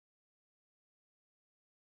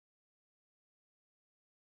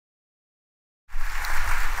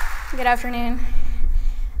Good afternoon.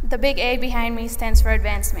 The big A behind me stands for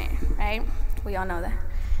advancement, right? We all know that.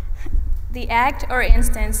 The act or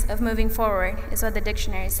instance of moving forward is what the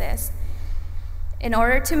dictionary says. In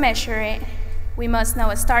order to measure it, we must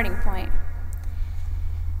know a starting point.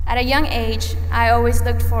 At a young age, I always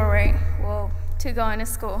looked forward, to going to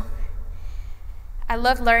school. I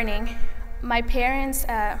loved learning. My parents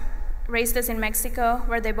raised us in Mexico,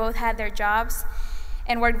 where they both had their jobs,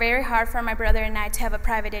 and worked very hard for my brother and I to have a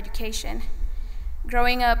private education.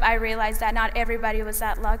 Growing up, I realized that not everybody was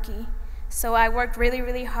that lucky, so I worked really,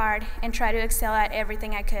 really hard and tried to excel at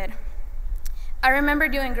everything I could. I remember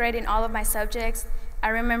doing great in all of my subjects. I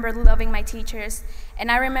remember loving my teachers,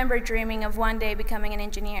 and I remember dreaming of one day becoming an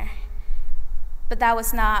engineer. But that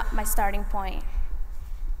was not my starting point.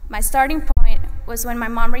 My starting point was when my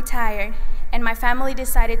mom retired and my family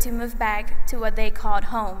decided to move back to what they called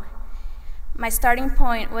home. My starting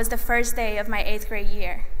point was the first day of my 8th grade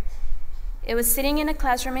year. It was sitting in a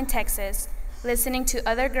classroom in Texas, listening to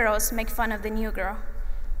other girls make fun of the new girl,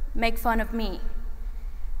 make fun of me.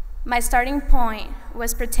 My starting point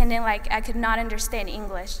was pretending like I could not understand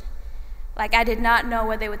English, like I did not know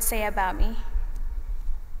what they would say about me.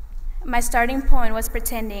 My starting point was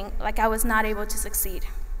pretending like I was not able to succeed.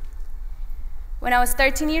 When I was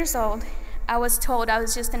 13 years old, I was told I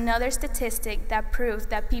was just another statistic that proved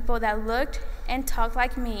that people that looked and talked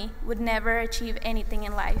like me would never achieve anything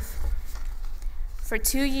in life. For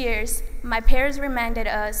 2 years, my parents reminded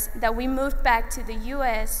us that we moved back to the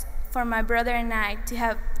US for my brother and I to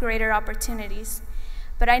have greater opportunities.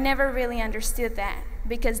 But I never really understood that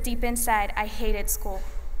because deep inside, I hated school.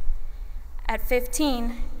 At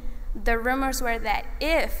 15, the rumors were that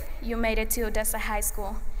if you made it to Odessa High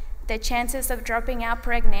School, the chances of dropping out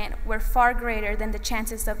pregnant were far greater than the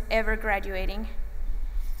chances of ever graduating.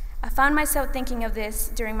 I found myself thinking of this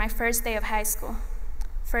during my first day of high school.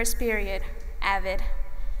 First period, AVID.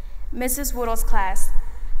 Mrs. Woodall's class,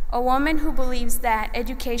 a woman who believes that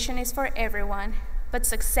education is for everyone, but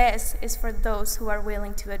success is for those who are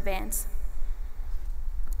willing to advance.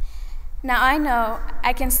 Now I know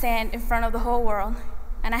I can stand in front of the whole world,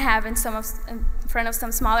 and I have in front of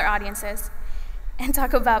some smaller audiences, and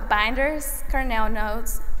talk about binders, Cornell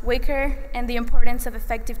notes, Wicker, and the importance of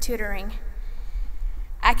effective tutoring.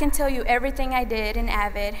 I can tell you everything I did in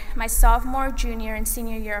AVID my sophomore, junior, and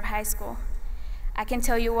senior year of high school. I can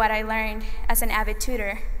tell you what I learned as an AVID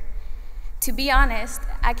tutor. To be honest,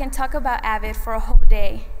 I can talk about AVID for a whole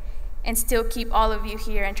day and still keep all of you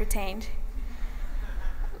here entertained.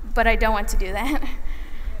 But I don't want to do that.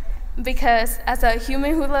 Because as a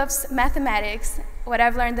human who loves mathematics, what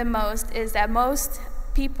I've learned the most is that most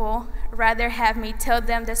people rather have me tell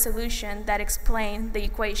them the solution than explain the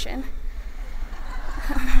equation.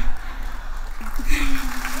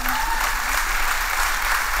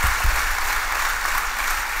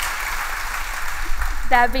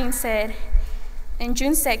 That being said, in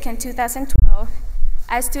June 2nd, 2012,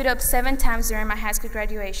 I stood up 7 times during my high school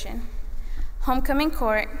graduation. Homecoming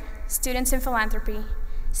court, students in philanthropy,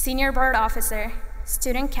 senior board officer,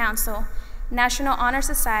 student council, National Honor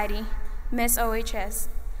Society, Miss OHS.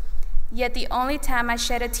 Yet the only time I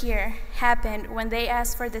shed a tear happened when they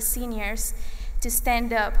asked for the seniors to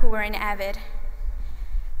stand up who were in AVID.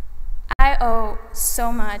 I owe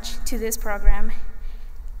so much to this program.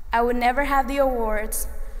 I would never have the awards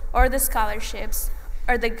or the scholarships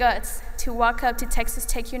or the guts to walk up to Texas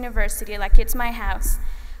Tech University like it's my house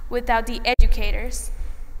without the educators,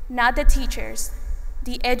 not the teachers,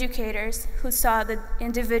 the educators who saw the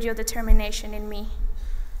individual determination in me.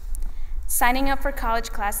 Signing up for college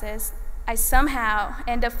classes, I somehow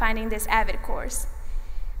end up finding this AVID course.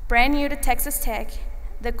 Brand new to Texas Tech,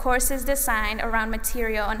 the course is designed around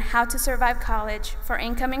material on how to survive college for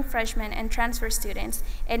incoming freshmen and transfer students,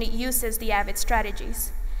 and it uses the AVID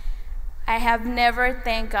strategies. I have never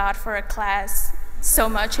thanked God for a class so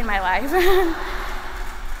much in my life.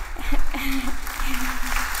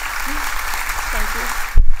 Thank you.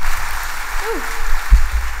 Ooh.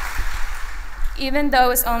 Even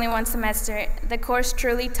though it's only 1 semester, the course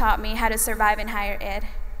truly taught me how to survive in higher ed.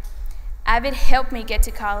 AVID helped me get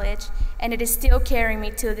to college, and it is still carrying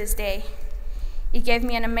me to this day. It gave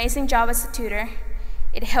me an amazing job as a tutor.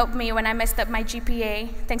 It helped me when I messed up my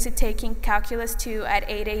GPA, thanks to taking Calculus 2 at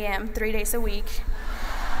 8 a.m. 3 days a week.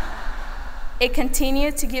 It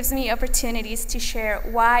continued to give me opportunities to share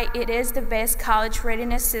why it is the best college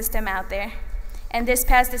readiness system out there. And this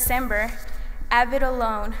past December, AVID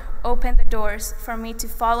alone opened the doors for me to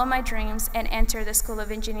follow my dreams and enter the School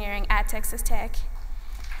of Engineering at Texas Tech.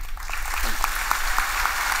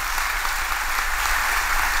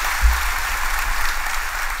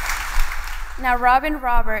 Now, Robin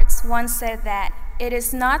Roberts once said that it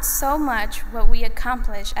is not so much what we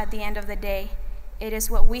accomplish at the end of the day, it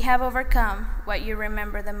is what we have overcome, what you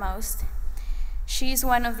remember the most. She's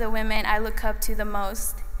one of the women I look up to the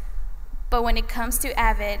most. But when it comes to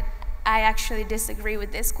AVID, I actually disagree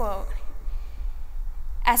with this quote.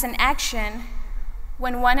 As an action,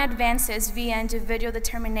 when one advances via individual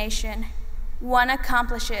determination, one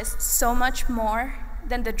accomplishes so much more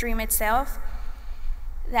than the dream itself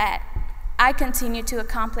that I continue to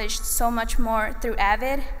accomplish so much more through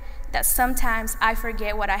AVID that sometimes I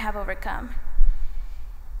forget what I have overcome.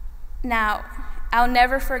 Now, I'll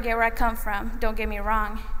never forget where I come from, don't get me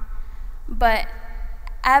wrong, but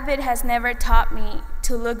AVID has never taught me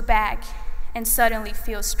to look back and suddenly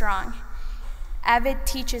feel strong. AVID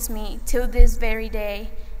teaches me till this very day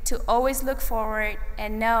to always look forward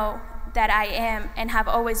and know that I am and have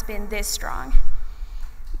always been this strong.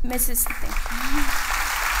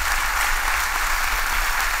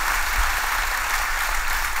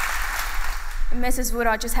 Mrs.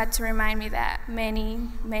 Woodall just had to remind me that many,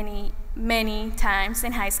 many, many times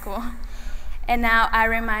in high school. And now I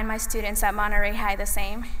remind my students at Monterey High the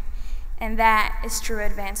same. And that is true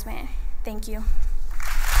advancement. Thank you.